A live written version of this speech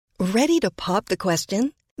Ready to pop the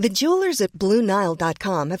question? The jewelers at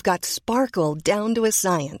BlueNile.com have got sparkle down to a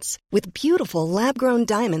science with beautiful lab-grown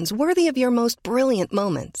diamonds worthy of your most brilliant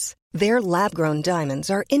moments. Their lab-grown diamonds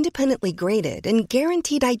are independently graded and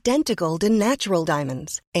guaranteed identical to natural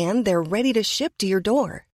diamonds, and they're ready to ship to your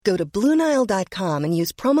door. Go to BlueNile.com and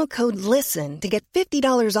use promo code LISTEN to get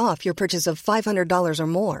 $50 off your purchase of $500 or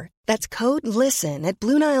more. That's code LISTEN at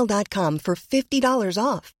BlueNile.com for $50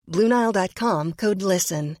 off. BlueNile.com, code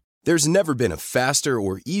LISTEN. There's never been a faster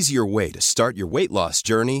or easier way to start your weight loss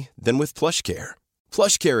journey than with PlushCare.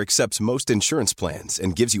 PlushCare accepts most insurance plans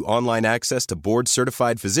and gives you online access to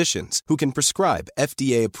board-certified physicians who can prescribe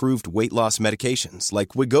FDA-approved weight loss medications like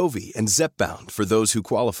Wegovy and Zepbound for those who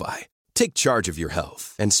qualify. Take charge of your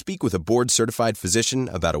health and speak with a board-certified physician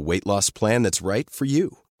about a weight loss plan that's right for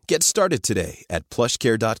you. Get started today at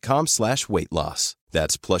plushcare.com/weight loss.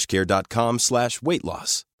 That's plushcare.com/weight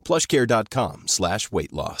loss.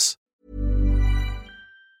 plushcare.com/weight loss.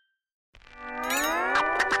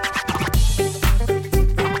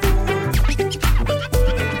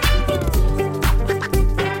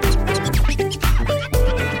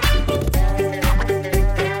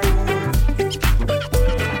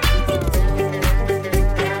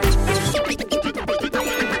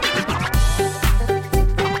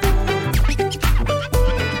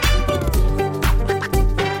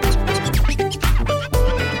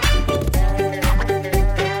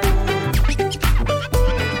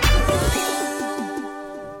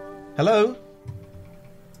 Hello?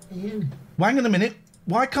 Ian. Hang on a minute.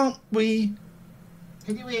 Why can't we...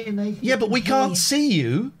 Can you hear me? Yeah, but we can't see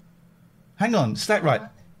you. Hang on. Right.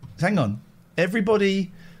 Hang on.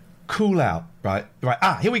 Everybody cool out. Right.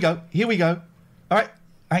 Here we go. All right.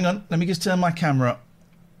 Hang on. Let me just turn my camera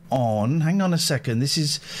on. Hang on a second. This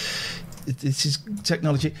is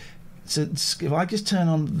technology. So if I just turn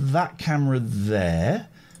on that camera there...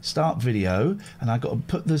 Start video, and I've got to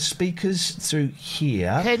put the speakers through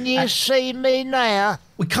here. Can you see me now?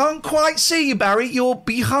 We can't quite see you, Barry. You're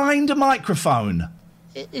behind a microphone.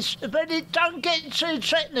 But it don't get too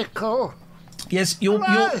technical. Yes, you're...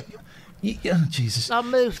 Jesus. I'll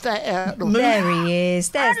move that out. There he is.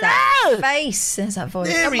 There's that face. There's that voice.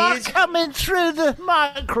 There he Am I is. coming through the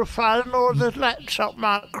microphone or the laptop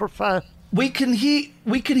microphone? We can hear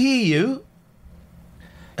you.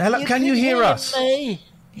 Hello, can you hear us? Me?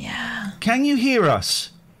 Yeah. Can you hear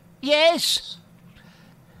us? Yes.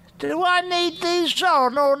 Do I need these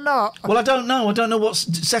on or not? Well, I don't know. I don't know what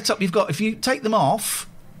setup you've got. If you take them off...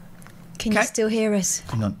 Can you still hear us?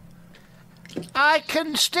 Hang on. I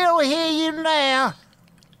can still hear you now.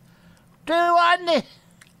 Do I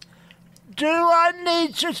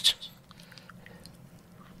need to...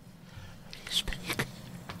 Speak.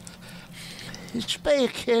 He's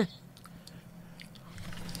speaking.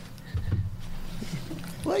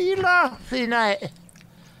 What are you laughing at?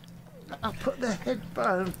 I'll put the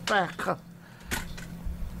headphones back on.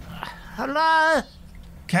 Hello?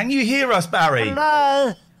 Can you hear us, Barry?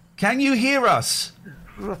 Hello? Can you hear us?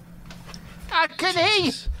 I can hear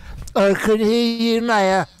you. I can hear you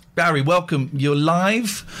now. Barry, welcome. You're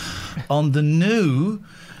live on the new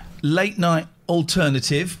Late Night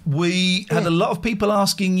Alternative. We had a lot of people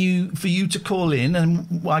asking for you to call in,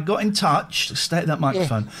 and I got in touch. Stay at that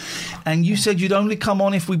microphone. And you said you'd only come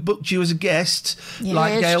on if we booked you as a guest,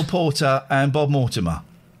 like Gail Porter and Bob Mortimer.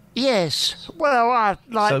 Yes. Well, I'd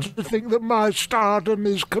like to think that my stardom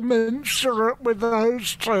is commensurate with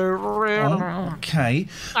those two. Okay.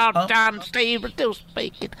 I've done Steve, still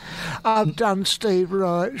speaking. I've done Steve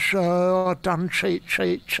Wright Show. I've done Cheat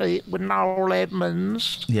with Noel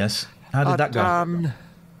Edmonds. Yes. How did that go?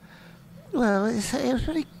 Well, it was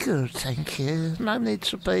very good, thank you. No need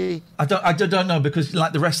to be... I don't know, because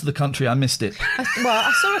like the rest of the country, I missed it.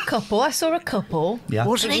 I saw a couple. Yeah.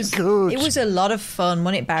 Wasn't it good? It was a lot of fun,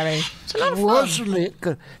 wasn't it, Barry? It's a lot of fun. Wasn't it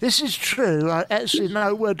good? This is true. I actually,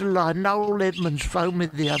 no word to lie. Noel Edmonds phoned me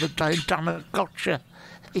the other day and done a gotcha.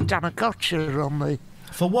 He done a gotcha on me.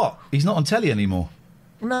 For what? He's not on telly anymore.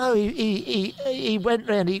 No, he went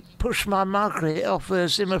round, he pushed my Margaret off her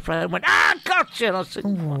Zimmer frame and went, gotcha! And I said,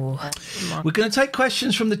 we're going to take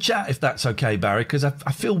questions from the chat, if that's okay, Barry, because I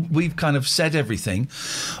feel we've kind of said everything.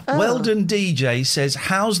 Weldon DJ says,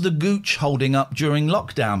 how's the gooch holding up during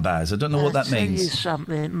lockdown, Baz? I don't know what that means. I'll tell you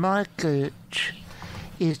something, my gooch,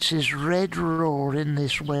 it is red raw in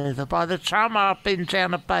this weather. By the time I've been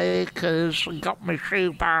down to Baker's and got my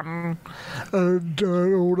shoe button and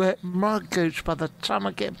all that, my gooch, by the time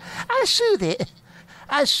I get... I soothe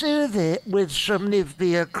it with some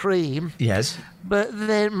Nivea cream. Yes. But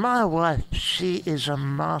then my wife, she is a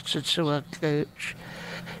martyr to her gooch.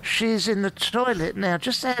 She's in the toilet now,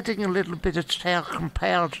 just adding a little bit of talc and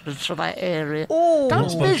powder to that area. Oh,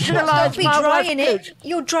 Don't visualise don't be my wife's drying it. gooch.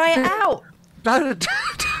 You'll dry it out. No,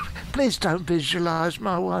 please don't visualise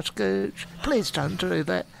my wife's gooch. Please don't do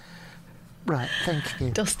that. Right, thank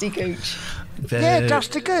you. Dusty gooch. Yeah,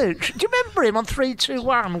 Dusty Gooch. Do you remember him on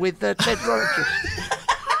 3-2-1 with Ted Rogers?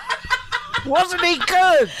 Wasn't he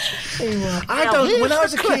good? I don't. When I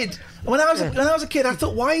was a kid, when I was a kid, I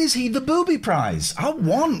thought, why is he the booby prize? I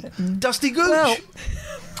want Dusty Gooch.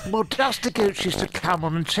 Well, Dusty Gooch used to come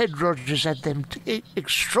on, and Ted Rogers had them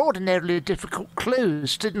extraordinarily difficult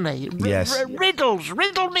clues, didn't he? Yes. Riddles.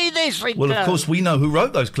 Riddle me this. Well, of course, we know who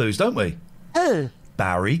wrote those clues, don't we? Who?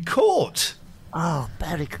 Barry Court. Oh,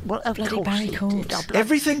 Barry. Well, of Bloody course Barry it Court. did.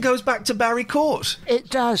 Everything goes back to Barry Court. It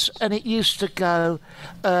does, and it used to go,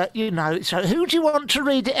 so who do you want to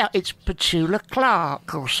read it out? It's Petula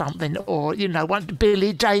Clark or something, or,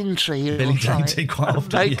 Billy Dainty. Billy Dainty, quite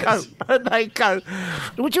often, yes. And they go,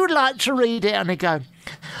 would you like to read it? And they go,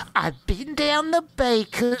 I've been down the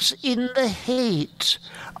bakers in the heat.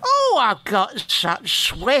 Oh, I've got such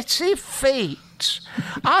sweaty feet.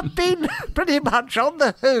 I've been pretty much on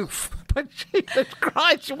the hoof. But Jesus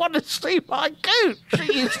Christ, you want to see my gooch?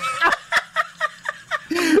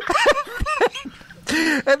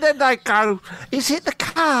 And then they go, is it the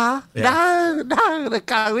car? Yeah. No, they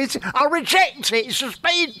go, I'll reject it, it's a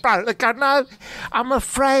speedboat. They go, no, I'm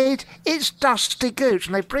afraid it's Dusty Gooch.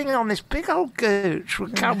 And they bring on this big old gooch. Well,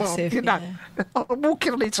 come Massive, on,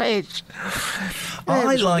 walking on its head.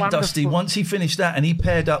 I like Dusty once he finished that and he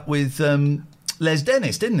paired up with Les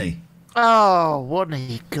Dennis, didn't he? Oh, wasn't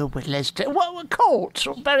he good with Lester? What, Court?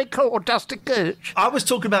 Barry Court or Dusty Gooch? I was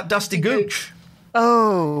talking about Dusty Gooch.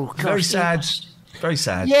 Oh, gosh. Very sad. Very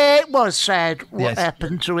sad. Yeah, it was sad what Yes.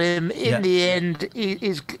 happened to him. In the end,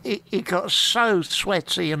 he got so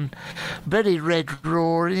sweaty and very red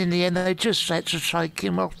raw, and in the end, they just had to take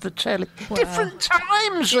him off the telly. Wow. Different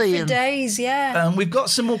times, Ian. Different days, yeah. We've got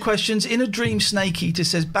some more questions. In a Dream, Snake Eater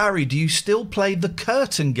says, Barry, do you still play the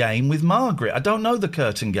curtain game with Margaret? I don't know the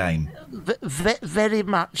curtain game. Very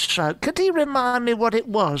much so. Could he remind me what it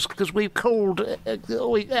was? Because we called...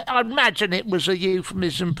 I imagine it was a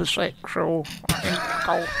euphemism for sexual...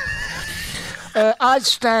 I'd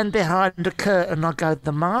stand behind a curtain. I go,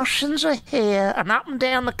 the Martians are here, and up and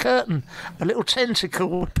down the curtain, a little tentacle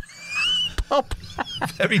would pop.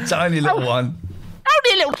 Very tiny little one.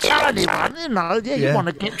 Only a little tiny one, You want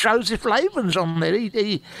to get Joseph Lavens on there.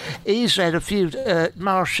 He's had a few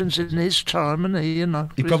Martians in his time, and he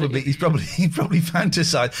probably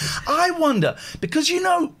fantasized. I wonder because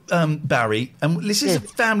Barry, and this is a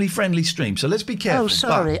family-friendly stream, so let's be careful. Oh,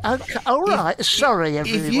 sorry. Okay. All right. Sorry,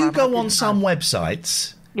 everyone. If you go on some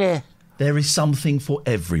websites, there is something for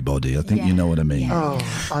everybody. I think you know what I mean. Oh,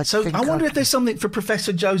 I wonder if there's something for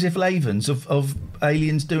Professor Joseph Lavens of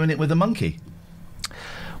aliens doing it with a monkey.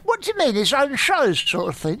 What do you mean? His own shows, sort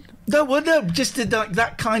of thing? No, just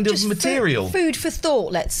that kind of material. Food for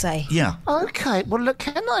thought, let's say. Yeah. Okay. Well, look,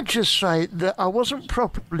 can I just say that I wasn't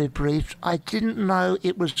properly briefed. I didn't know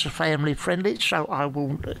it was family friendly, so I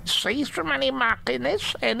will cease from any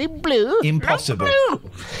murkiness, any blue. Impossible. No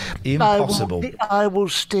blue. Impossible. I will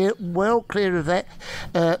steer well clear of that.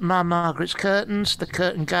 My Margaret's curtains, the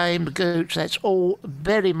curtain game, the gooch, that's all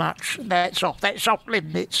very much, that's off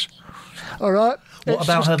limits. All right? What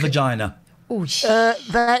about her vagina? That's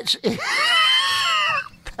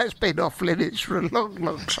been off limits for a long,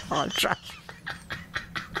 long time, Josh.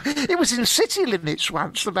 It was in City Limits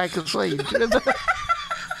once, the magazine. Do you remember?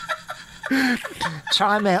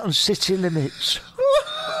 Time Out on City Limits.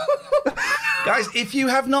 Guys, if you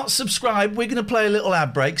have not subscribed, we're going to play a little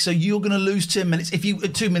ad break, so you're going to lose 2 minutes.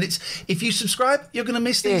 2 minutes. If you subscribe, you're going to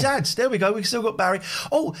miss these ads. There we go. We've still got Barry.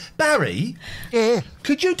 Oh, Barry. Yeah.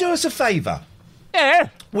 Could you do us a favour? Yeah.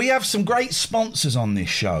 We have some great sponsors on this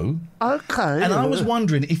show. Okay. And I was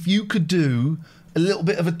wondering if you could do a little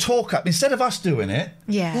bit of a talk up. Instead of us doing it,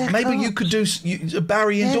 maybe you could do a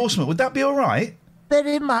Barry endorsement. Would that be all right?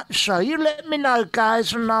 Very much so. You let me know,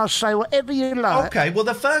 guys, and I'll say whatever you like. Okay, well,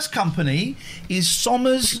 the first company is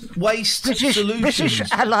Somers Waste Solutions. British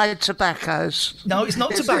Allied Tobaccos. No, it's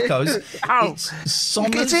not tobaccos. Oh. It's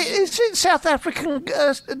Somers... Is it South African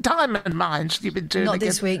diamond mines you've been doing Not again?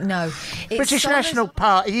 this week, no. It's British Somers- National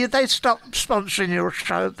Party, they stopped sponsoring your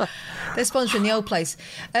show. They're sponsoring the old place.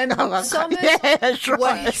 okay. Somers Yeah, that's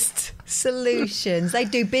right. Waste Solutions. They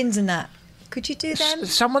do bins and that. Could you do them?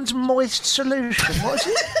 Someone's moist solution. What is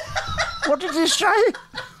it? What did he say?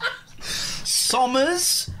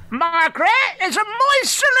 Somers... Margaret, there's a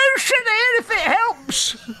moist solution here if it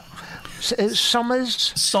helps.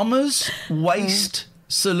 Somers Waste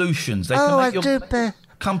Solutions. They can I make do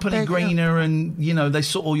Company Greener, and they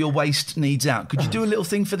sort all your waste needs out. Could you do a little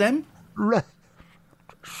thing for them?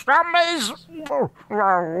 Summers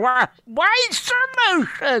waste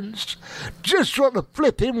solutions. Just what the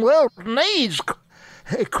flipping world needs,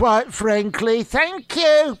 quite frankly. Thank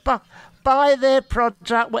you. Buy their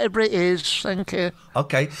product, whatever it is. Thank you.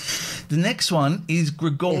 Okay. The next one is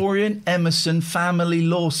Gregorian Emerson Family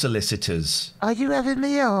Law Solicitors. Are you having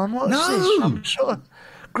me on? What's No. this? Some sort of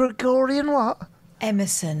Gregorian what?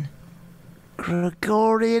 Emerson.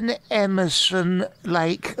 Gregorian Emerson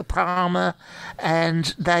Lake Palmer,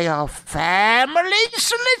 and they are family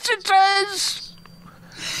solicitors.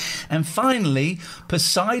 And finally,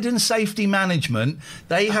 Poseidon Safety Management.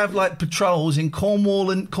 They have like patrols in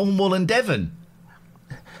Cornwall and Devon.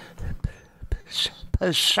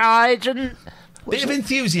 Poseidon. Bit of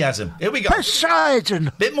enthusiasm. Here we go.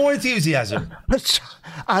 Poseidon. Bit more enthusiasm.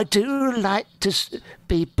 I do like to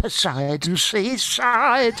be Poseidon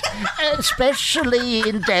seaside, especially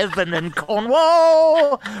in Devon and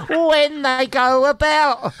Cornwall. When they go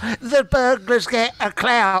about, the burglars get a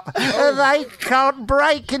clout. They can't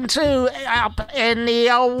break into up any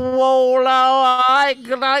old wall. Oh, I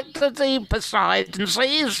like to be Poseidon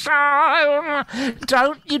seaside.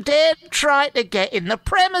 Don't you dare try to get in the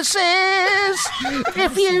premises.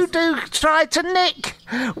 If you do try to nick,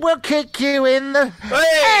 we'll kick you in the...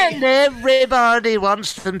 And everybody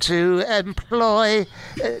wants them to employ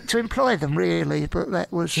them, really. But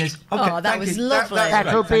that was... Yes. Okay, that was you. lovely.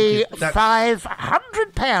 That'll be £500,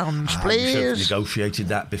 £500, please. I'm sure we negotiated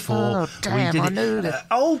that before. Oh, damn, we did I it. knew that.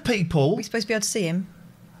 Old people... We're supposed to be able to see him.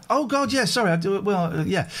 Oh, God, yeah, sorry, I do it well.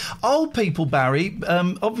 Yeah. Old people, Barry,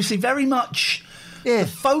 obviously very much Yeah. the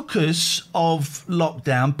focus of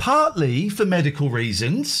lockdown, partly for medical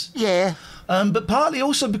reasons. Yeah. But partly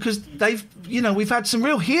also because we've had some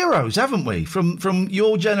real heroes, haven't we, from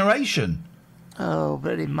your generation? Oh,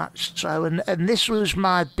 very much so. And this was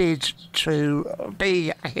my bid to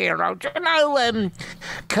be a hero. Do you know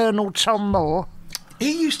Colonel Tom Moore?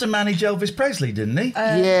 He used to manage Elvis Presley, didn't he?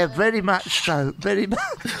 Yeah, very much so. Very much.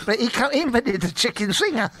 But he invented the chicken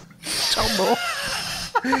singer, Tom Moore.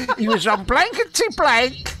 He was on Blankety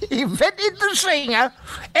Blank. He invented the singer.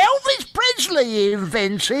 Elvis Presley he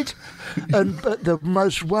invented. But the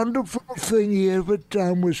most wonderful thing he ever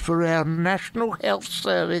done was for our National Health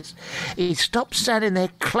Service. He stopped standing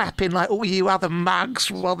there clapping like all you other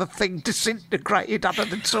mugs while the thing disintegrated under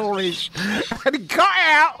the Tories. And he got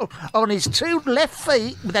out on his two left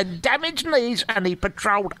feet with the damaged knees and he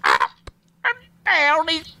patrolled up and down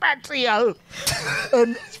his patio.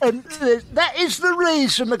 And that is the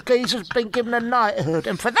reason the geezer's been given a knighthood.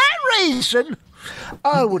 And for that reason...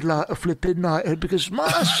 I would like a flipping knighthood because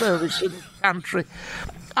my service in the country,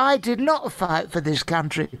 I did not fight for this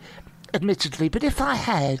country, admittedly, but if I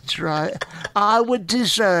had, right, I would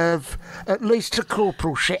deserve at least a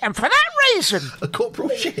corporalship. And for that reason... A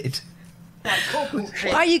corporalship?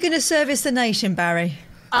 Are you going to service the nation, Barry?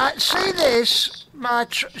 See this, my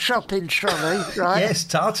shopping trolley, right? Yes,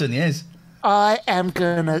 tartan, yes. I am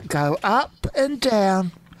going to go up and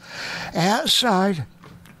down outside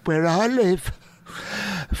where I live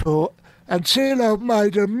until I've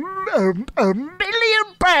made £1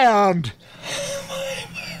 million.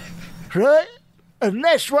 Right? And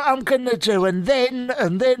that's what I'm going to do. And then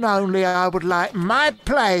only I would like my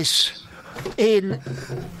place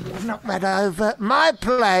knock that over, my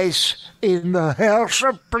place in the House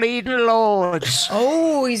of Bleeding Lords.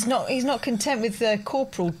 Oh, he's not content with the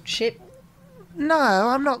corporalship. No,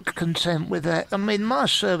 I'm not content with that. I mean, my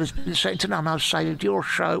service has been second to none. I've saved your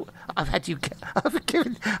show. I've got you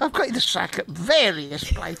the sack at various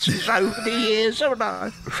places over the years, haven't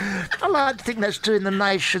I? I like to think that's doing the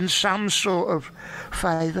nation some sort of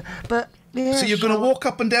favour. But yeah. So you're going to walk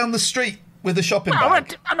up and down the street with a shopping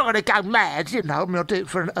bag? I'm not going to go mad, you know. I mean, I'll do it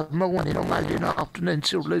for a morning or maybe an afternoon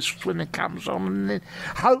until Loose Swimmer comes on, and then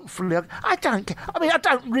hopefully I don't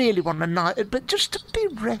really want a night, but just to be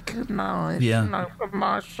recognised, yeah. You know, for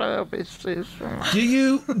my services. Do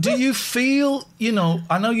you feel,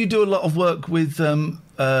 I know you do a lot of work with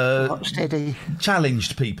Steady.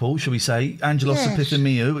 challenged people, shall we say? Angelos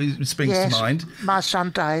Epithemiou springs to mind. My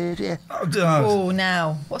son Dave, yeah. Oh,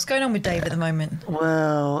 now. What's going on with Dave at the moment?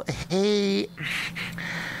 Well, he's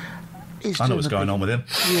I know what's going on with him.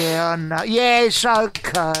 Yeah, I know. Yeah, it's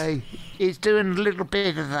okay. He's doing a little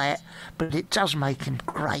bit of that, but it does make him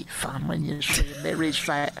great fun when you see him. There is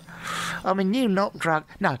that. I mean, you not drunk.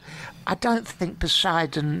 No, I don't think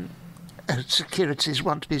Poseidon securities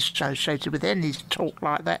want to be associated with any talk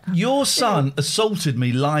like that. Your son assaulted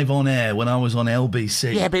me live on air when I was on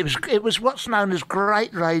LBC. Yeah, but it was what's known as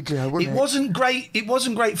great radio, wasn't it? It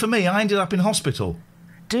wasn't great for me. I ended up in hospital.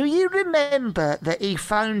 Do you remember that he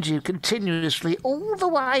phoned you continuously all the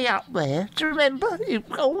way up there? Do you remember?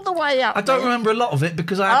 All the way up I don't there. remember a lot of it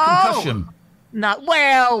because I had concussion. No,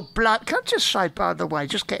 well, blood. Can I just say, by the way,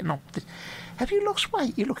 just getting off this, have you lost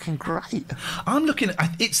weight? You're looking great. I'm looking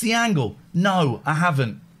at... It's the angle. No, I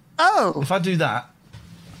haven't. Oh. If I do that...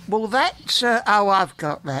 Well, that's... I've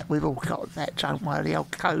got that. We've all got that, don't worry,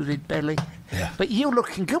 old COVID belly. Yeah. But you're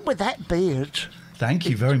looking good with that beard. Thank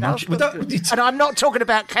you very much. And I'm not talking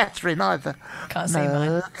about Catherine either. Can't see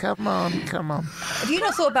mine. Come on. Have you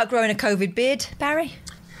not thought about growing a COVID beard, Barry?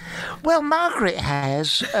 Well, Margaret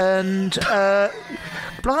has, and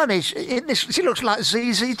blimey, she looks like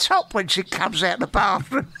ZZ Top when she comes out the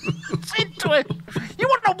bathroom. Into it. You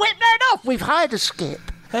want to whip that off? We've hired a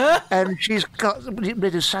skip, and she's got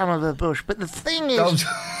rid of some of her bush. But the thing is,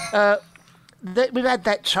 we've had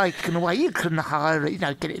that taken away. You couldn't hire it,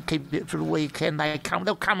 keep it for the weekend.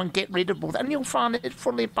 They'll come and get rid of all that, and you'll find it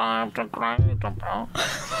fully biodegradable.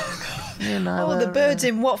 The birds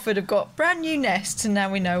in Watford have got brand new nests, and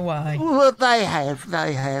now we know why. Well, they have,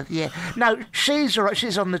 yeah. No, she's all right.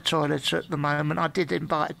 She's on the toilet at the moment. I did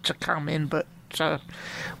invite her to come in, but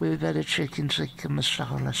we've had a chicken tikka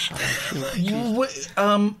masala.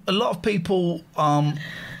 A lot of people...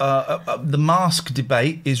 the mask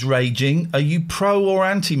debate is raging. Are you pro or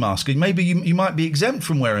anti-mask? Maybe you might be exempt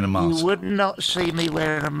from wearing a mask. You would not see me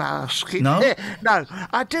wearing a mask. No? No,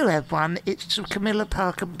 I do have one. It's Camilla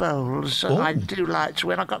Parker Bowles. I do like to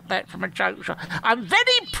wear. I got that from a joke shop. I'm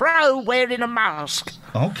very pro wearing a mask.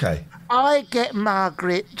 Okay. I get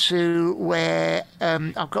Margaret to wear...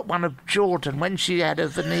 I've got one of Jordan when she had her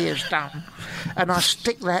veneers done, and I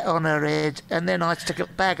stick that on her head, and then I stick a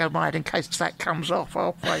bag of mine in case that comes off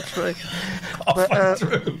halfway through.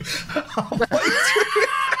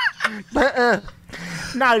 But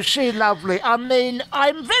no, she's lovely. I mean,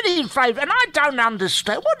 I'm very in favour, and I don't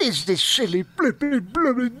understand. What is this silly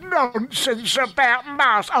blooming nonsense about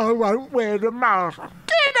masks? I won't wear a mask.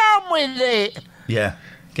 Get on with it. Yeah.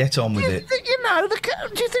 Get on with it. Do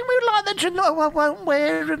you think we like that? No, I won't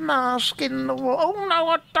wear a mask in the war. Oh, no,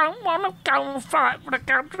 I don't want to go and fight for the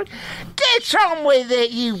country. Get on with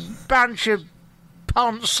it, you bunch of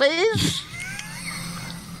ponces.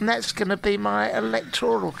 And that's going to be my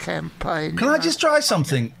electoral campaign. Can I just try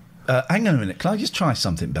something? Hang on a minute. Can I just try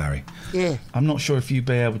something, Barry? Yeah. I'm not sure if you'd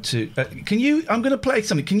be able to... Can you... I'm going to play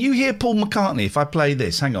something. Can you hear Paul McCartney if I play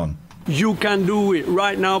this? Hang on. You can do it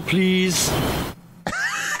right now, please.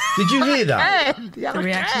 Did you hear that? The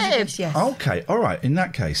reaction to this, yes. Okay, all right. In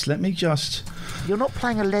that case, let me just... You're not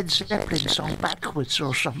playing a Led Zeppelin song backwards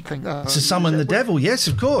or something? To summon the devil, yes,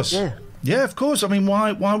 of course. Yeah. Yeah, of course. I mean,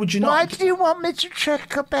 why would you not? Why do you want me to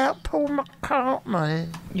check about Paul McCartney?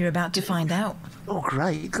 You're about to find out. Oh,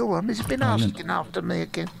 great. Go on. He's been asking after me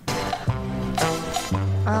again.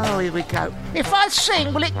 Oh, here we go. If I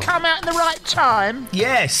sing, will it come out in the right time?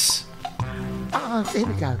 Yes. Oh, here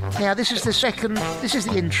we go. Now, this is the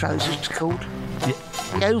intros, it's called. Yeah.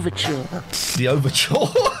 The overture. The overture?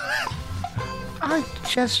 I'd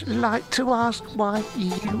just like to ask why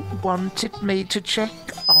you wanted me to check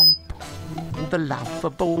on Paul, the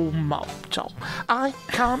lovable mop top. I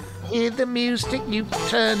can't hear the music, you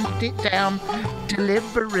turned it down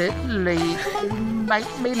deliberately. You make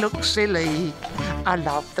me look silly. I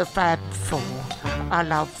love the Fab Four. I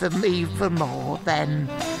love them even more than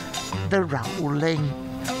the Rolling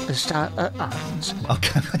Stones.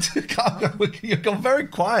 Okay, you've gone very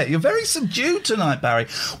quiet. You're very subdued tonight, Barry.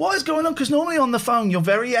 What is going on? Because normally on the phone you're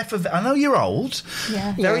very effervescent. I know you're old.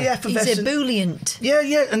 Yeah. Very effervescent. He's ebullient. Yeah,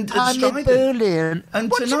 and I'm strident. ebullient.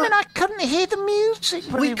 And What do you tonight- mean I couldn't hear the music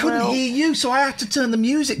very We couldn't well? hear you, so I had to turn the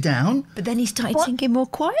music down. But then he started singing more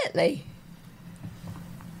quietly.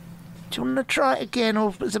 Do you want to try it again,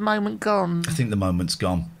 or is the moment gone? I think the moment's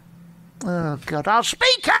gone. Oh, God, I'll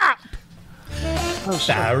speak up! Oh,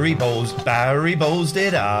 sorry. Barry Bowles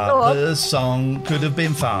did Go up. on. The song could have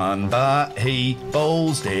been fun, but he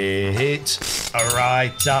bowls it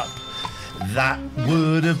right up. That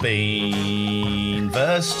would have been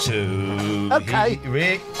verse 2. Okay. Here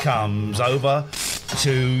it comes over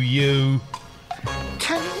to you.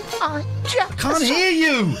 Can I just... Can't hear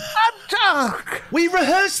you. I'm dark. We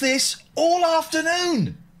rehearsed this all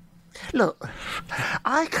afternoon. Look,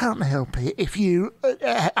 I can't help it if you...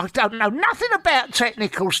 I don't know nothing about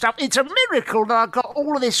technical stuff. It's a miracle that I got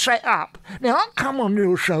all of this set up. Now, I come on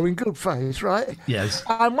your show in good faith, right? Yes.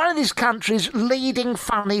 I'm one of this country's leading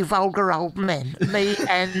funny, vulgar old men. Me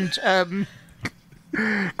and...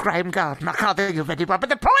 Graham Garden. I can't think of anyone. But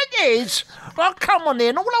the point is, well, come on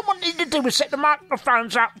in. All I wanted to do was set the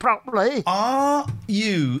microphones up properly. Are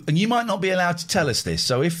you, and you might not be allowed to tell us this,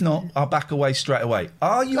 so if not, I'll back away straight away.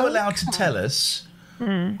 Are you allowed to tell us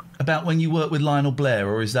about when you worked with Lionel Blair,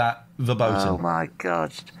 or is that verboten? Oh, my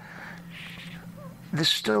God. The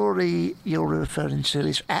story you're referring to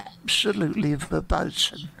is absolutely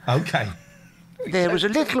verboten. Okay. There was a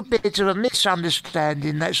little bit of a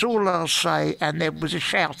misunderstanding, that's all I'll say, and there was a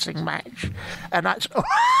shouting match. And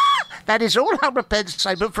that is all I'm prepared to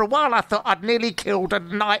say, but for a while I thought I'd nearly killed a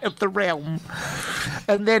knight of the realm.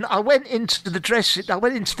 And then I went into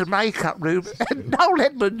the makeup room, and Noel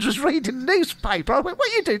Edmonds was reading the newspaper. I went, what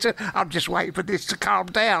are you doing? I'm just waiting for this to calm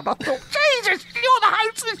down. I thought, Jesus, you're the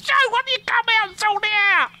host of the show, why don't you come out and sort it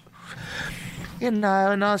out? You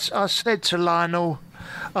know, and I said to Lionel,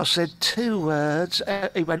 I said 2 words.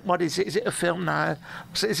 He went, what is it? Is it a film? No. I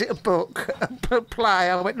said, is it a book? A play?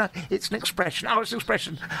 I went, no, it's an expression. Oh, it's an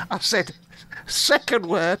expression. I said, 2nd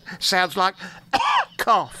word sounds like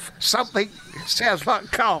cough. Something sounds like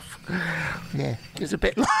cough. Yeah, it was a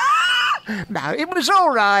bit... No, it was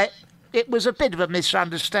all right. It was a bit of a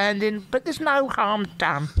misunderstanding, but there's no harm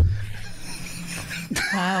done.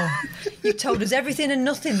 Wow. You told us everything and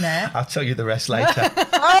nothing there. I'll tell you the rest later.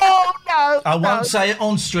 Oh, no. I won't say it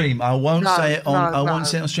on stream. I won't say it on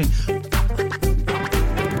stream.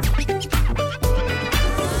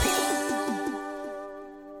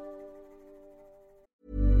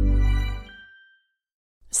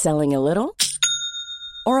 Selling a little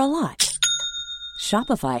or a lot?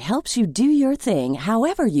 Shopify helps you do your thing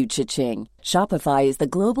however you cha-ching. Shopify is the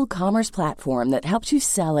global commerce platform that helps you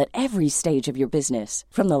sell at every stage of your business.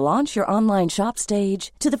 From the launch your online shop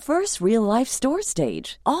stage to the first real-life store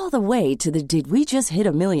stage, all the way to the did we just hit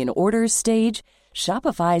a million orders stage.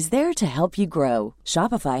 Shopify is there to help you grow.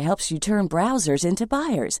 Shopify helps you turn browsers into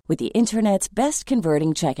buyers with the internet's best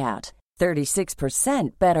converting checkout.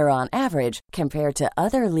 36% better on average compared to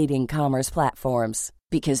other leading commerce platforms.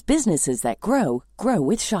 Because businesses that grow, grow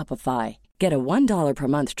with Shopify. Get a $1 per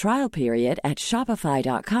month trial period at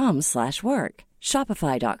shopify.com/work.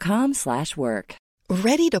 Shopify.com/work.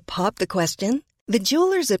 Ready to pop the question? The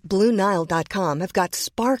jewelers at BlueNile.com have got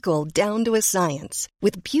sparkle down to a science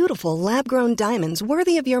with beautiful lab-grown diamonds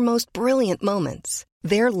worthy of your most brilliant moments.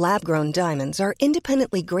 Their lab-grown diamonds are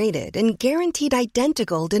independently graded and guaranteed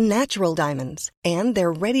identical to natural diamonds, and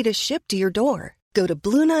they're ready to ship to your door. Go to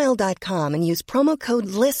BlueNile.com and use promo code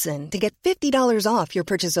LISTEN to get $50 off your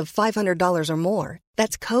purchase of $500 or more.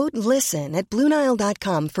 That's code LISTEN at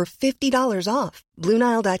BlueNile.com for $50 off.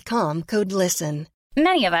 BlueNile.com, code LISTEN.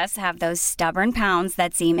 Many of us have those stubborn pounds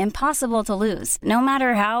that seem impossible to lose, no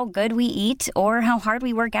matter how good we eat or how hard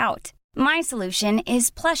we work out. My solution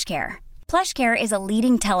is PlushCare. PlushCare is a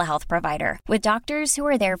leading telehealth provider with doctors who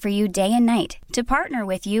are there for you day and night to partner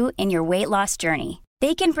with you in your weight loss journey.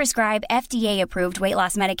 They can prescribe FDA-approved weight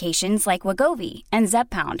loss medications like Wegovy and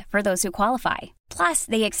Zepbound for those who qualify. Plus,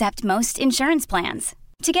 they accept most insurance plans.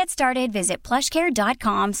 To get started, visit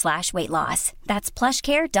plushcare.com/weightloss. That's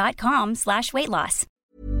plushcare.com/weightloss.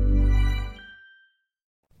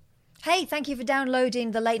 Hey, thank you for downloading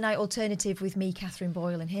The Late Night Alternative with me, Catherine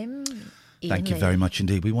Boyle, and him, Ian Thank you Lee. very much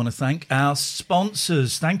indeed. We want to thank our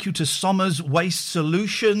sponsors. Thank you to Somers Waste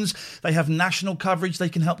Solutions. They have national coverage. They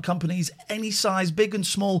can help companies any size, big and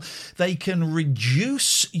small. They can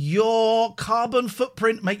reduce your carbon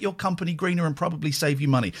footprint, make your company greener, and probably save you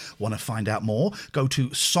money. Want to find out more? Go to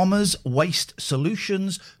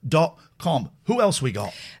somerswastesolutions.com. Who else we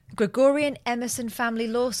got? Gregorian Emerson Family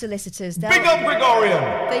Law Solicitors. Big up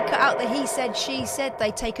Gregorian! They cut out the he said, she said.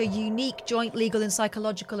 They take a unique joint legal and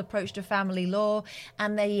psychological approach to family law,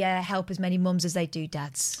 and they help as many mums as they do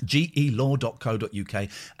dads. gelaw.co.uk.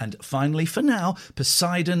 And finally, for now,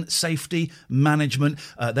 Poseidon Safety Management.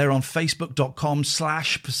 They're on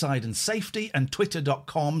facebook.com/Poseidon Safety and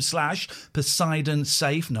twitter.com/Poseidon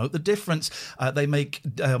Safe. Note the difference. They make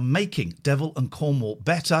making Devil and Cornwall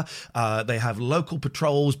better. They have local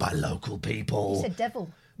patrols by local people. You said devil.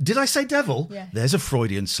 Did I say devil? Yeah. There's a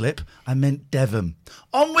Freudian slip. I meant Devon.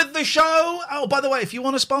 On with the show. Oh, by the way, if you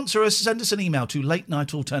want to sponsor us, send us an email to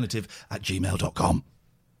latenightalternative@gmail.com.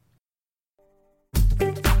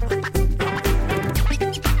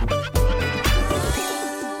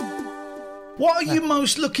 What are you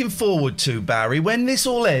most looking forward to, Barry, when this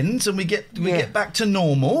all ends and we get back to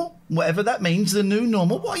normal, whatever that means, the new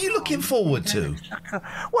normal? What are you looking forward to?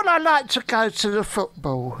 Well, I like to go to the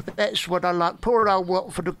football. That's what I like. Poor old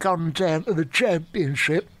Watford have gone down to the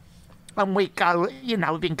Championship. And we go,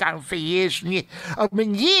 we've been going for years and years. I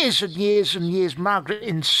mean, years and years and years. Margaret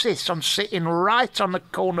insists on sitting right on the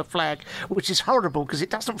corner flag, which is horrible because it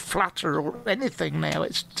doesn't flutter or anything now.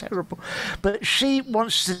 It's terrible. But she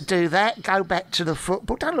wants to do that, go back to the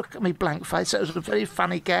football. Don't look at me blank face. That was a very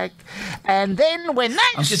funny gag. And then when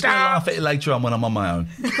that I'm just going to laugh at it later on when I'm on my own.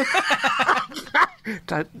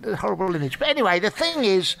 Horrible image. But anyway, the thing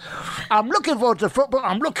is, I'm looking forward to football.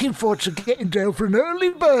 I'm looking forward to getting down for an early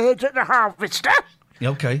bird at the Harvester.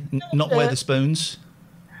 Okay, not wear the spoons.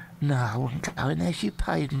 No, I wouldn't go unless you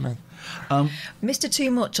paid me. Mr.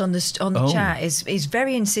 Too Much on the chat is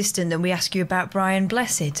very insistent that we ask you about Brian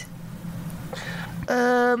Blessed.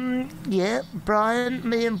 Yeah, Brian,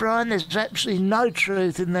 me and Brian, there's absolutely no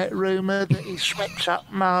truth in that rumour that he swept up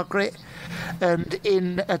Margaret, and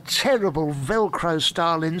in a terrible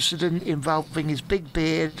Velcro-style incident involving his big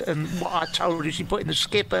beard and what I told you she put in the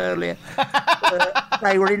skip earlier,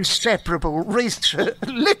 they were inseparable,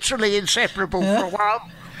 literally inseparable for a while.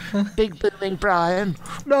 Big booming Brian.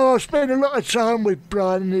 No, I spent a lot of time with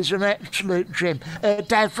Brian and he's an absolute gem.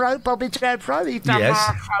 Davro, Bobby Davro, he's done the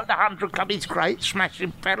 100 Club, he's great,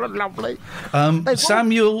 smashing fella, lovely.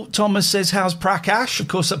 Samuel Thomas says, how's Prakash? Of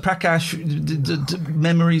course, Prakash,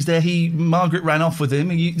 memories there, Margaret ran off with him.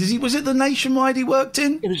 Was it the Nationwide he worked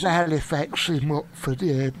in? It was Halifax in Watford,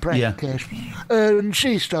 Prakash. Yeah. And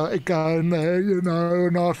she started going there,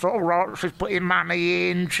 and I thought, all right, she's putting money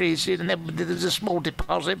in, and then there was a small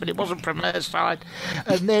deposit, but it wasn't from her side.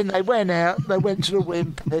 And then they went to the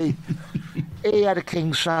Wimpy. He had a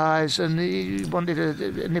king size and he wanted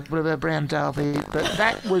a nibble of her brown derby. But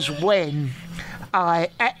that was when I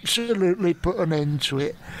absolutely put an end to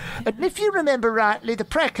it. And if you remember rightly, the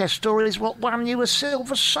Prakash story is what won you a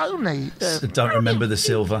silver Sony. I don't remember the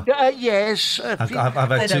silver. Yes. I've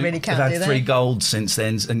had 3 golds since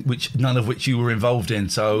then, and none of which you were involved in.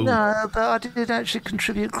 So no, but I did actually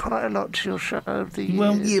contribute quite a lot to your show of the year.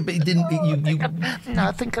 Well, yeah, but it didn't. No,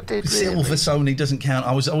 I think I did. Silver Sony doesn't count.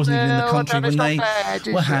 I wasn't even in the country when they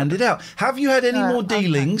were handed out. Have you had any more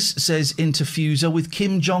dealings? Says Interfuser with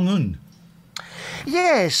Kim Jong-un.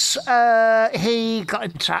 Yes, he got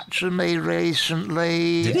in touch with me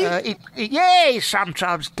recently. Did he? He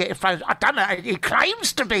sometimes gets phones. I don't know, he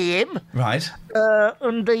claims to be him. Right.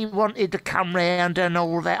 And he wanted to come round and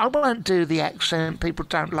all that. I won't do the accent, people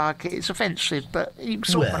don't like it, it's offensive, but you're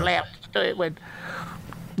sort of allowed to do it when...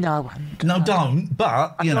 No, don't.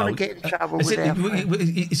 But I don't get in trouble with that.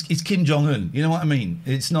 It's Kim Jong-un. You know what I mean?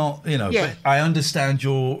 It's not. Yeah. But I understand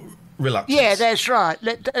your reluctance. Yeah, that's right.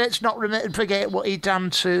 Let's not forget what he'd done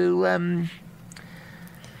to.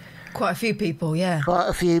 Quite a few people, yeah. Quite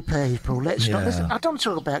a few people. Let's not. I don't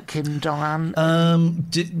talk about Kim Jong-un.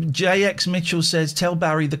 JX Mitchell says, "Tell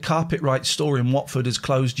Barry the Carpetright store in Watford has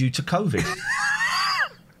closed due to COVID."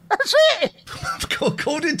 That's it.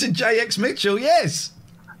 According to JX Mitchell, yes.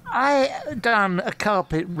 I done a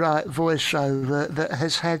Carpetright voiceover that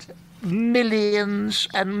has had millions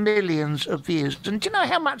and millions of views. And do you know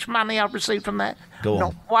how much money I've received from that? Go on.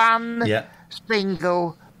 Not one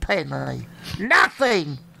single penny.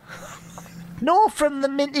 Nothing. Nor from the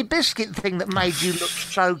Minty Biscuit thing that made you look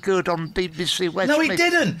so good on BBC West. No, it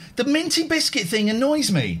didn't. The Minty Biscuit thing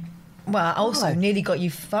annoys me. Well, also nearly got you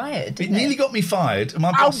fired. It nearly got me fired.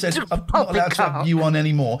 My boss said I'm not allowed to have you on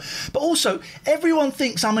anymore. But also, everyone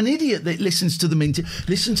thinks I'm an idiot that listens to the Minty.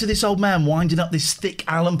 Listen to this old man winding up this thick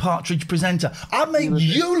Alan Partridge presenter. I made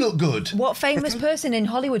you look good. What famous person in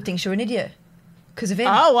Hollywood thinks you're an idiot? Because of him?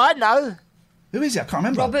 Oh, I know. Who is it? I can't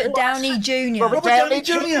remember. Robert Downey Jr. Robert Downey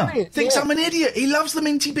Jr. thinks I'm an idiot. He loves the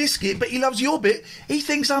Minty Biscuit, but he loves your bit. He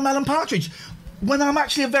thinks I'm Alan Partridge. When I'm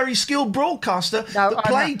actually a very skilled broadcaster that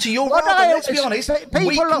played to your rather, let's be honest,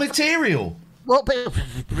 weak material. Well,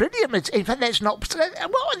 brilliant. In fact, that's not...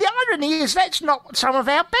 Well, the irony is that's not some of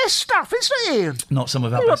our best stuff, is it, Ian? Not some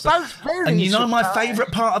of our best stuff. And you know my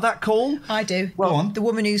favourite part of that call? I do. Go on. The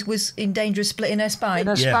woman who was in danger of splitting her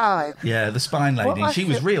spine. Spine. Yeah, the spine lady. She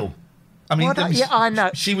was real. I mean, I know.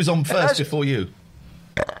 She was on first before you.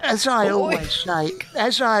 As I always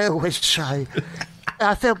say...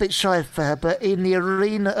 I feel a bit sorry for her, but in the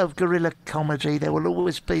arena of guerrilla comedy, there will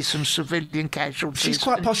always be some civilian casualties. She's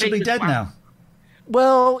quite possibly dead now.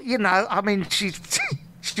 Well, I mean, she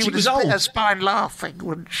would have split her spine laughing,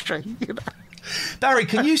 wouldn't she? Barry,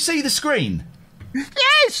 can you see the screen?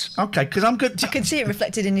 Yes! OK, because I'm good. I can see it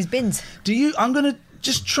reflected in his bins. I'm going to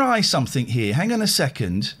just try something here. Hang on a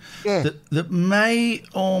second. Yeah. That may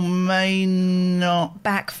or may not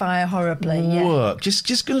backfire horribly. Work.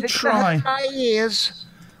 Just going to try. My ears.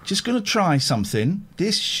 Just going to try something.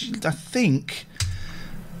 This, I think.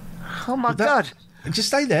 Oh my God! Just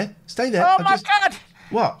stay there. Stay there. Oh my God!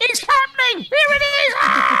 What? It's happening! Here it is!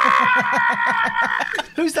 Ah!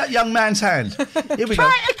 Who's that young man's hand? Here we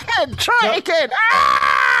go. Try it again!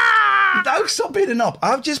 Ah! No, stop being a knob.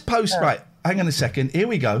 I've just posted. Right, hang on a second. Here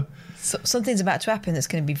we go. Something's about to happen that's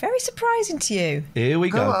going to be very surprising to you. Here we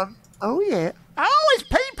Go go. on. Oh, yeah. Oh, it's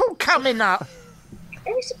people coming up.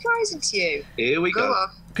 Very surprising to you. Here we Go go. on.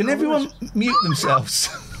 Can everyone mute themselves?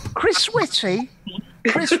 Chris Whitty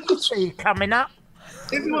coming up.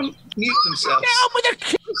 Everyone mute themselves. Get on with the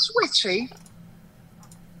Chris Whitty.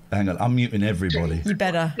 Hang on, I'm muting everybody. You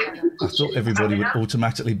better. I thought everybody would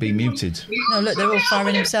automatically be muted. No, look, they're all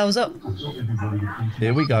firing themselves up.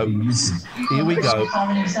 Here we go. Here we go.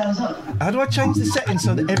 How do I change the settings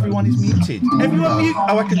so that everyone is muted? Everyone mute.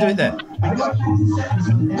 Oh, I can do it there.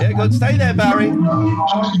 Yeah, go. Stay there, Barry.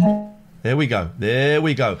 There we go. There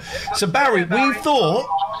we go. So, Barry, we thought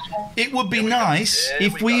it would be nice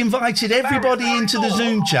if we invited everybody into the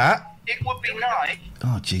Zoom chat. It would be nice.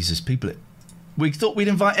 Oh, Jesus, people. We thought we'd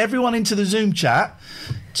invite everyone into the Zoom chat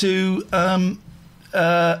to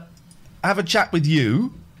have a chat with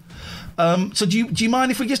you. So do you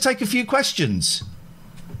mind if we just take a few questions?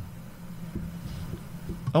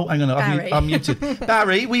 Oh, hang on, I'm muted.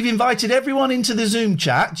 Barry, we've invited everyone into the Zoom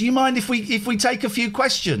chat. Do you mind if we take a few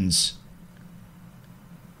questions?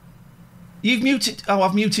 You've muted. Oh,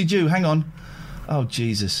 I've muted you. Hang on. Oh,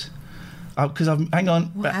 Jesus. Because hang on.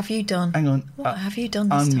 What have you done? Hang on. What have you done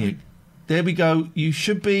this unmute. time? There we go. You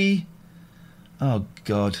should be... Oh,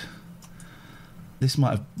 God. This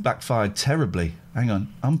might have backfired terribly. Hang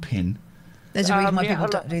on. Unpin. There's a reason why yeah, people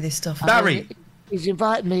hold don't on. do this stuff. Barry. He's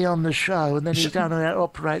invited me on the show, and then he's done how to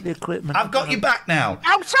operate the equipment. I've got you back now.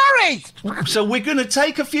 I'm sorry! So we're going to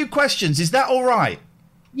take a few questions. Is that all right?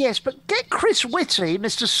 Yes, but get Chris Whitty,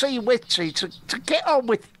 Mr. C. Whitty, to get on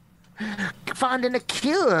with finding a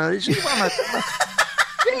cure. Is he one of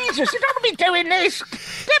Jesus, you don't want to be doing this.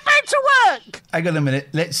 Get back to work. Hang on a minute.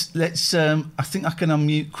 Let's. I think I can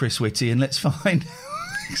unmute Chris Whitty and let's find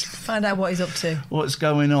Find out what he's up to. what's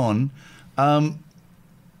going on.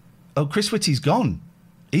 Chris Whitty's gone.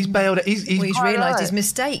 He's bailed. He's realised his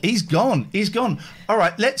mistake. He's gone. He's gone. All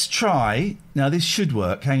right, let's try. Now, this should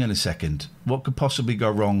work. Hang on a second. What could possibly go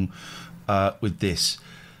wrong with this?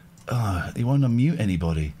 He won't unmute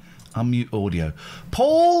anybody. Unmute audio.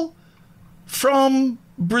 Paul from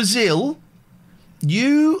Brazil,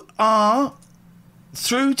 you are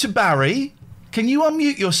through to Barry. Can you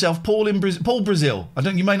unmute yourself, Paul in Brazil? Paul Brazil.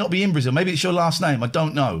 You may not be in Brazil. Maybe it's your last name. I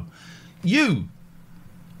don't know. You.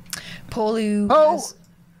 Paul, who has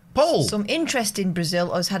some interest in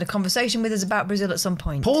Brazil, has had a conversation with us about Brazil at some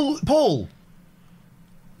point. Paul.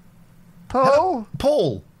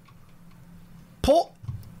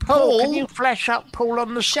 Can you flash up Paul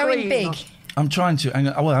on the Show screen? him big. I'm trying to. Hang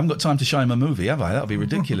on. Oh, well, I haven't got time to show him a movie, have I? That would be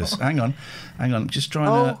ridiculous. Hang on. I'm just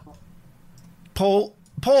trying to. Paul.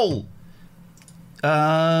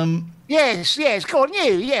 Yes. Go on,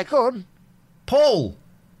 you. Yeah, go on. Paul.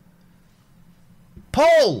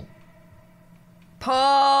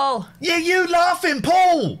 Yeah, you laughing,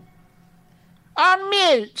 Paul.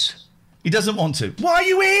 Unmute. He doesn't want to. Why are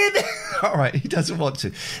you in? All right, he doesn't want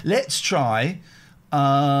to. Let's try.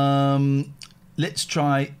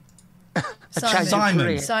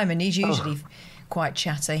 Simon. Simon, he's usually quite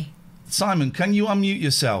chatty. Simon, can you unmute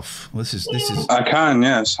yourself? This is. I can,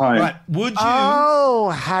 yes. Hi. Right, would you?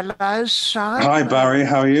 Oh, hello, Simon. Hi, Barry.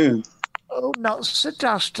 How are you? Oh, not so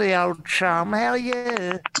dusty, old chum. How are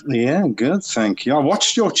you? Yeah, good, thank you. I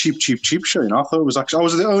watched your Cheap show, and I thought it was I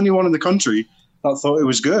was the only one in the country that thought it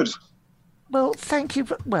was good. Well, thank you.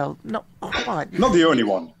 Well, not quite. Not the only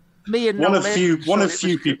one. Me and one Noel of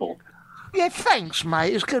few people. Yeah, thanks,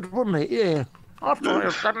 mate. It's good, wasn't it? Yeah. I thought it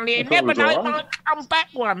was suddenly. You never know, it might come back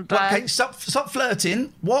one day. Okay, stop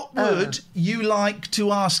flirting. What would you like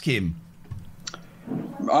to ask him?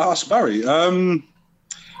 Ask Barry.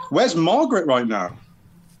 Where's Margaret right now?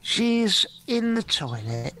 She's in the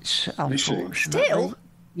toilet, unfortunately. Still?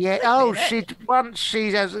 Yeah. Oh, once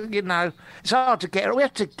she has, it's hard to get her. We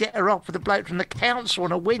have to get her off with a bloke from the council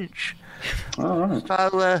on a winch. All right.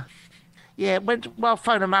 So, yeah, I'll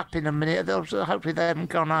phone them up in a minute. Hopefully they haven't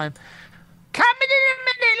gone home. Coming in a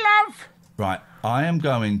minute, love. Right, I am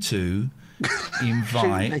going to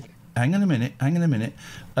invite. Hang on a minute.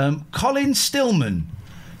 Colin Stillman.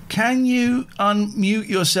 Can you unmute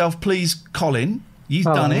yourself, please, Colin? You've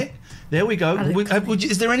done it. There we go.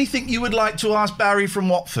 Is there anything you would like to ask Barry from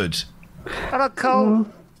Watford? Hello, Cole.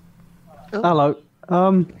 Hello.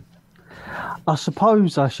 I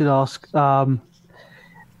suppose I should ask, have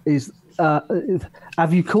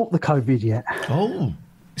you caught the COVID yet? Oh,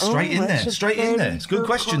 Straight in there. It's a good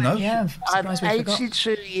question, though. Yeah, I'm surprised we forgot.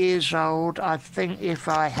 82 years old. I think if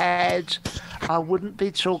I had, I wouldn't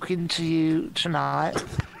be talking to you tonight.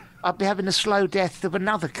 I'd be having a slow death of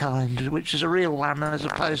another kind, which is a real one as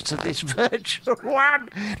opposed to this virtual one.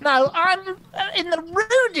 No, I'm in the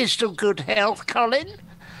rudest of good health, Colin.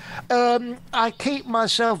 I keep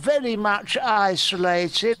myself very much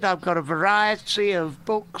isolated. I've got a variety of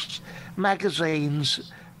books,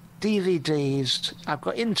 magazines, DVDs. I've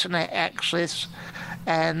got internet access,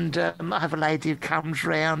 and I have a lady who comes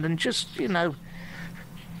round and just, gets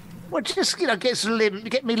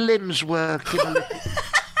get me limbs working.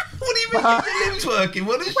 What do you mean get your limbs working?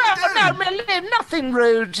 What does she do? No, nothing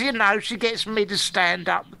rude. She gets me to stand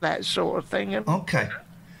up, that sort of thing. Okay.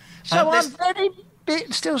 So I'm very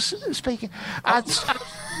still speaking. I've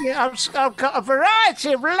got a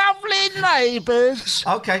variety of lovely neighbours.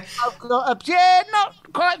 Okay. I've got not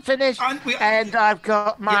quite finished. And I've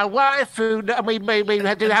got my wife, who we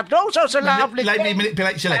do have all sorts of lovely. Let me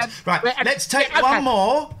manipulate your legs. Right. Let's take one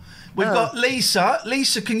more. We've got Lisa.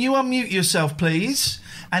 Lisa, can you unmute yourself, please?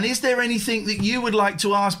 And is there anything that you would like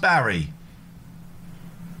to ask Barry?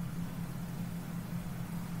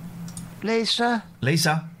 Lisa.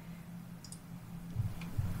 Lisa.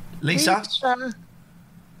 Lisa?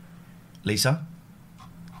 Lisa?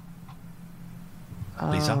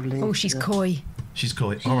 Lisa? Oh, she's coy. She's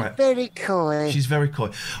coy. All right. Very coy. She's very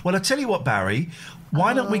coy. Well, I'll tell you what, Barry.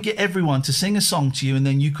 Why don't we get everyone to sing a song to you and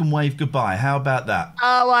then you can wave goodbye? How about that?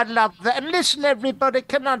 Oh, I'd love that. And listen, everybody,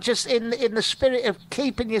 can I just, in the spirit of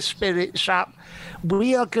keeping your spirits up,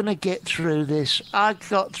 we are going to get through this. I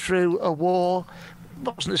got through a war. It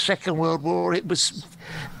wasn't the Second World War. It was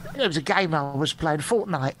a game I was playing,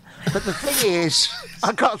 Fortnite. But the thing is,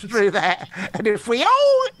 I got through that. And if we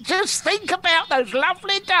all just think about those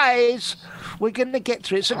lovely days, we're going to get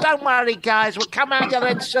through it. So don't worry, guys. We'll come out the other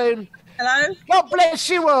end soon. Hello? God bless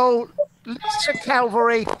you all. Listen,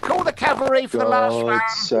 cavalry. Call the cavalry for the last round. God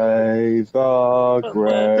save our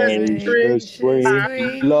gracious Queen.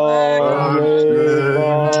 Long live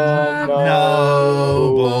our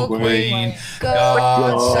noble Queen.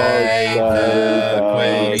 God save the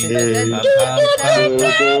Queen.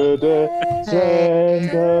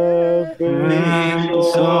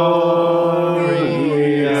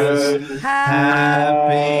 Victorious,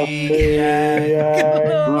 happy,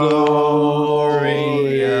 and glorious.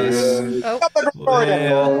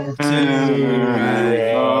 Will to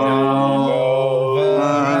reign over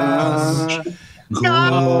us.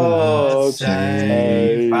 God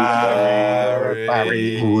save Barry.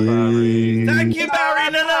 Thank you,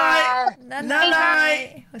 Barry.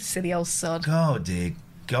 Night. Silly old sod. Oh, dear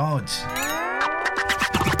God.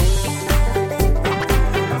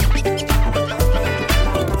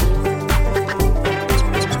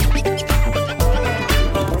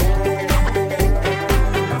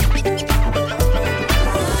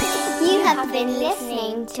 Been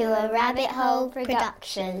listening to a Rabbit Hole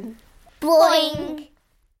production. Boing!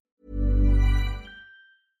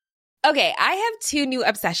 Okay, I have two new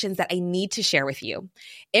obsessions that I need to share with you.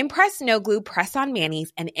 Impress No Glue Press-On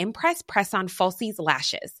Manis and Impress Press-On Falsies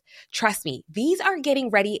Lashes. Trust me, these are getting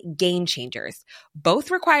ready game changers.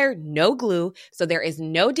 Both require no glue, so there is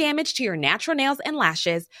no damage to your natural nails and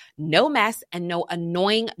lashes, no mess, and no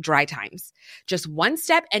annoying dry times. Just one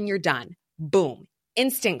step and you're done. Boom.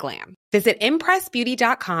 Instant glam. Visit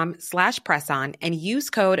impressbeauty.com/presson and use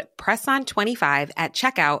code PRESSON25 at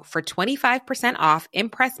checkout for 25% off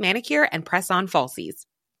Impress Manicure and Press-On Falsies.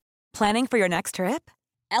 Planning for your next trip?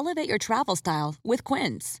 Elevate your travel style with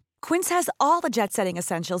Quince. Quince has all the jet-setting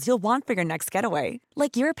essentials you'll want for your next getaway,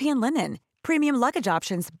 like European linen, premium luggage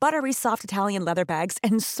options, buttery soft Italian leather bags,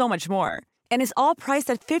 and so much more. And is all priced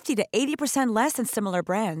at 50 to 80% less than similar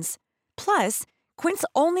brands. Plus, Quince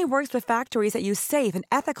only works with factories that use safe and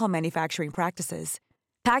ethical manufacturing practices.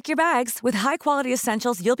 Pack your bags with high-quality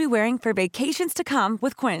essentials you'll be wearing for vacations to come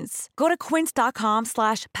with Quince. Go to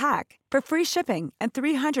quince.com/pack for free shipping and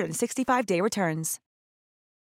 365-day returns.